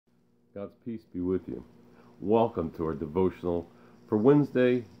God's peace be with you. Welcome to our devotional for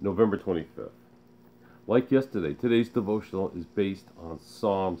Wednesday, November 25th. Like yesterday, today's devotional is based on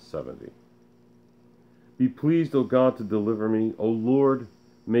Psalm 70. Be pleased, O God, to deliver me. O Lord,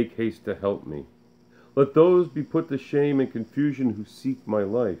 make haste to help me. Let those be put to shame and confusion who seek my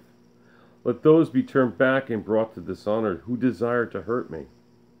life. Let those be turned back and brought to dishonor who desire to hurt me.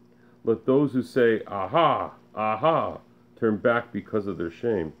 Let those who say, Aha, aha, turn back because of their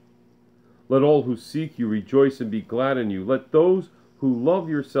shame. Let all who seek you rejoice and be glad in you. Let those who love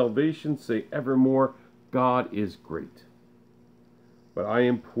your salvation say evermore, God is great. But I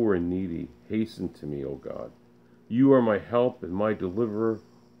am poor and needy. Hasten to me, O God. You are my help and my deliverer.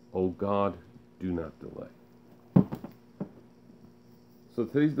 O God, do not delay. So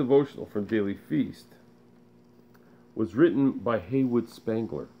today's devotional from Daily Feast was written by Haywood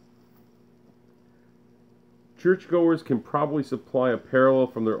Spangler. Churchgoers can probably supply a parallel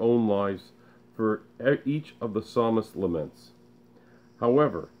from their own lives for each of the psalmist's laments.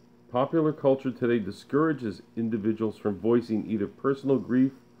 However, popular culture today discourages individuals from voicing either personal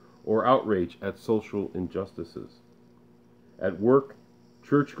grief or outrage at social injustices. At work,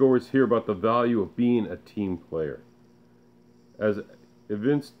 churchgoers hear about the value of being a team player. As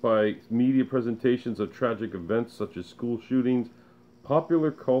evinced by media presentations of tragic events such as school shootings,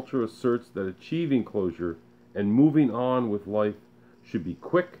 popular culture asserts that achieving closure and moving on with life should be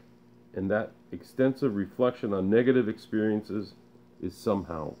quick, and that extensive reflection on negative experiences is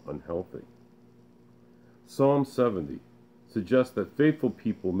somehow unhealthy. Psalm 70 suggests that faithful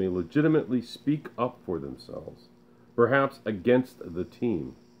people may legitimately speak up for themselves, perhaps against the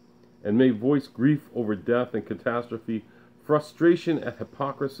team, and may voice grief over death and catastrophe, frustration at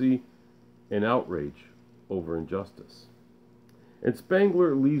hypocrisy, and outrage over injustice. And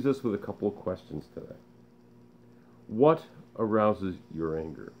Spangler leaves us with a couple of questions today. What arouses your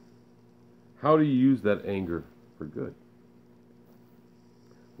anger? How do you use that anger for good?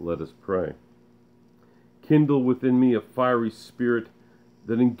 Let us pray. Kindle within me a fiery spirit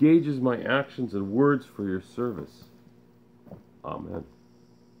that engages my actions and words for your service. Amen.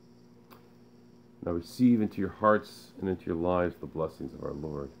 Now receive into your hearts and into your lives the blessings of our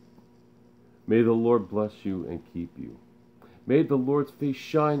Lord. May the Lord bless you and keep you. May the Lord's face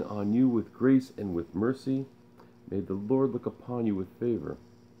shine on you with grace and with mercy. May the Lord look upon you with favor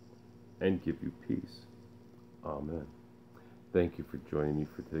and give you peace. Amen. Thank you for joining me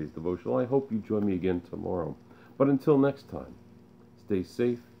for today's devotional. I hope you join me again tomorrow. But until next time, stay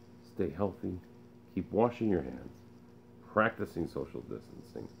safe, stay healthy, keep washing your hands, practicing social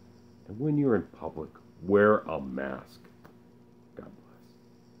distancing, and when you're in public, wear a mask.